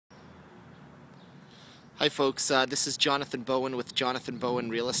Hi folks, this is Jonathan Bowen with Jonathan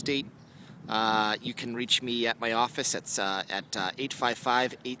Bowen Real Estate. You can reach me at my office at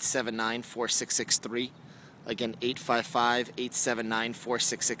 855-879-4663. Again,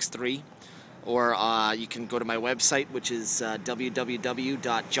 855-879-4663. Or you can go to my website, which is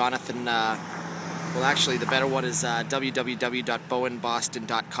www.jonathan, well actually the better one is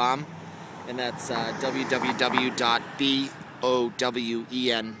www.bowenboston.com, and that's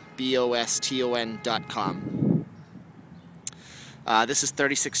www.bowenboston.com. This is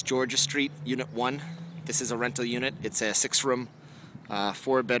 36 Georgia Street, Unit 1. This is a rental unit. It's a 6-room,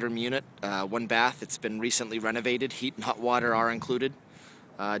 4-bedroom unit, 1 bath. It's been recently renovated. Heat and hot water are included.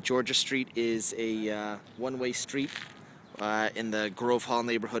 Georgia Street is a one-way street in the Grove Hall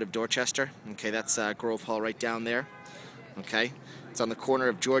neighborhood of Dorchester. Okay, that's Grove Hall right down there. Okay, it's on the corner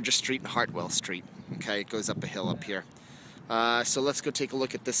of Georgia Street and Hartwell Street. Okay, it goes up a hill up here. So let's go take a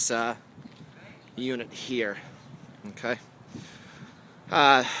look at this unit here. Okay.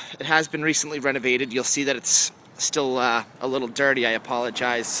 It has been recently renovated. You'll see that it's still a little dirty. I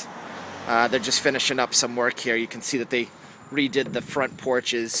apologize. They're just finishing up some work here. You can see that they redid the front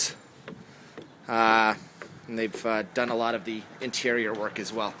porches, and they've done a lot of the interior work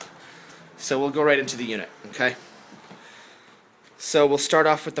as well. So we'll go right into the unit, okay? So we'll start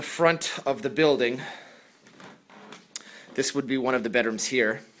off with the front of the building. This would be one of the bedrooms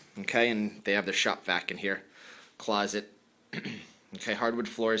here, okay? And they have their shop vac in here, closet. Okay, hardwood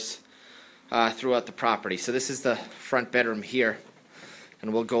floors throughout the property. So this is the front bedroom here,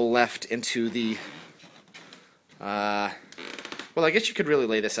 and we'll go left into the well, I guess you could really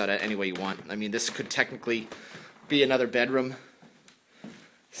lay this out any way you want. I mean, this could technically be another bedroom,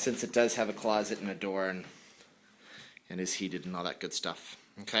 since it does have a closet and a door and is heated and all that good stuff.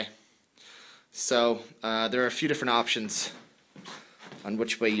 Okay, so there are a few different options on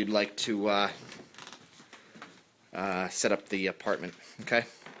which way you'd like to set up the apartment. Okay,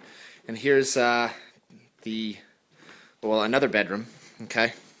 and here's another bedroom.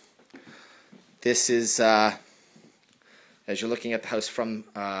 Okay, this is as you're looking at the house from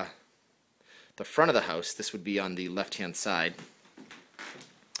the front of the house, this would be on the left-hand side,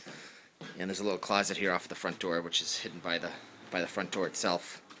 and there's a little closet here off the front door, which is hidden by the front door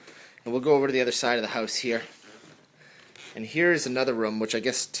itself. And we'll go over to the other side of the house here, and here's another room, which I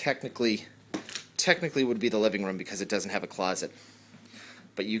guess technically would be the living room because it doesn't have a closet.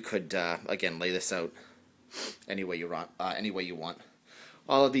 But you could again lay this out any way you want.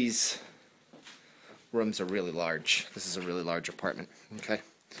 All of these rooms are really large. This is a really large apartment. Okay,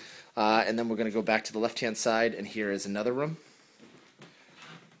 and then we're going to go back to the left-hand side, and here is another room.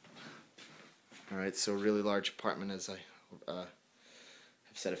 All right, so a really large apartment, as I have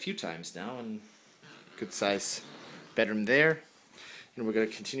said a few times now, and good size bedroom there. And we're going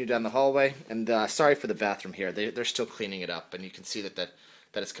to continue down the hallway. And sorry for the bathroom here. They're still cleaning it up, and you can see that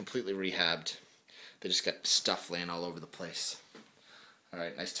it's completely rehabbed. They just got stuff laying all over the place. All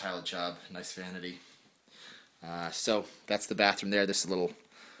right, nice tile job, nice vanity. So that's the bathroom there. This is a little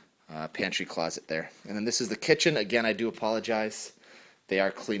pantry closet there. And then this is the kitchen. Again, I do apologize. They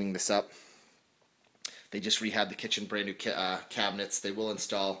are cleaning this up. They just rehabbed the kitchen, brand new cabinets. They will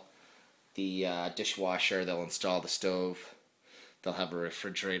install the dishwasher. They'll install the stove. They'll have a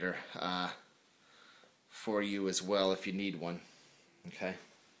refrigerator for you as well if you need one. Okay.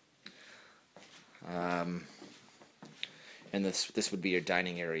 And this would be your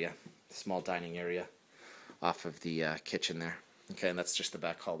dining area, small dining area off of the kitchen there. Okay, and that's just the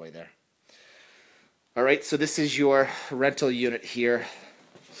back hallway there. All right, so this is your rental unit here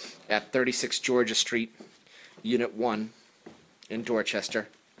at 36 Georgia Street, Unit 1 in Dorchester.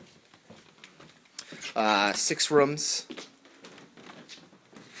 6 rooms.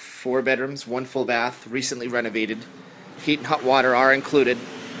 4 bedrooms, 1 full bath, recently renovated. Heat and hot water are included.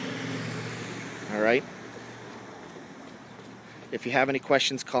 All right. If you have any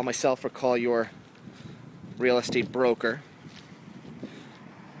questions, call myself or call your real estate broker.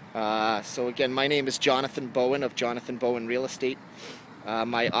 So again, my name is Jonathan Bowen of Jonathan Bowen Real Estate.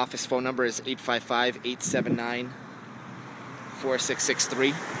 My office phone number is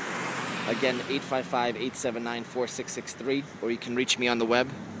 855-879-4663. Again, 855-879-4663, or you can reach me on the web.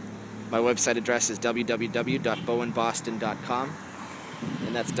 My website address is www.bowenboston.com,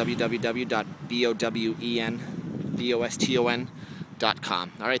 and that's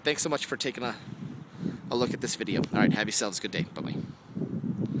www.bowenboston.com. All right, thanks so much for taking a look at this video. All right, have yourselves a good day. Bye-bye.